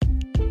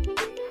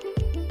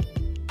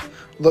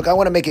Look, I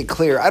want to make it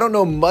clear. I don't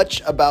know much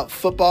about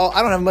football.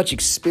 I don't have much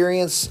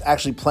experience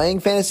actually playing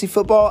fantasy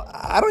football.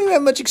 I don't even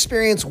have much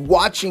experience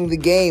watching the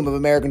game of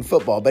American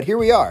football. But here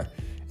we are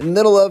in the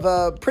middle of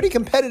a pretty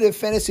competitive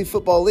fantasy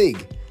football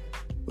league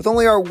with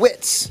only our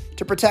wits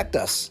to protect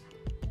us.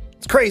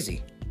 It's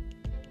crazy.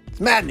 It's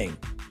maddening.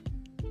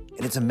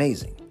 And it's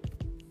amazing.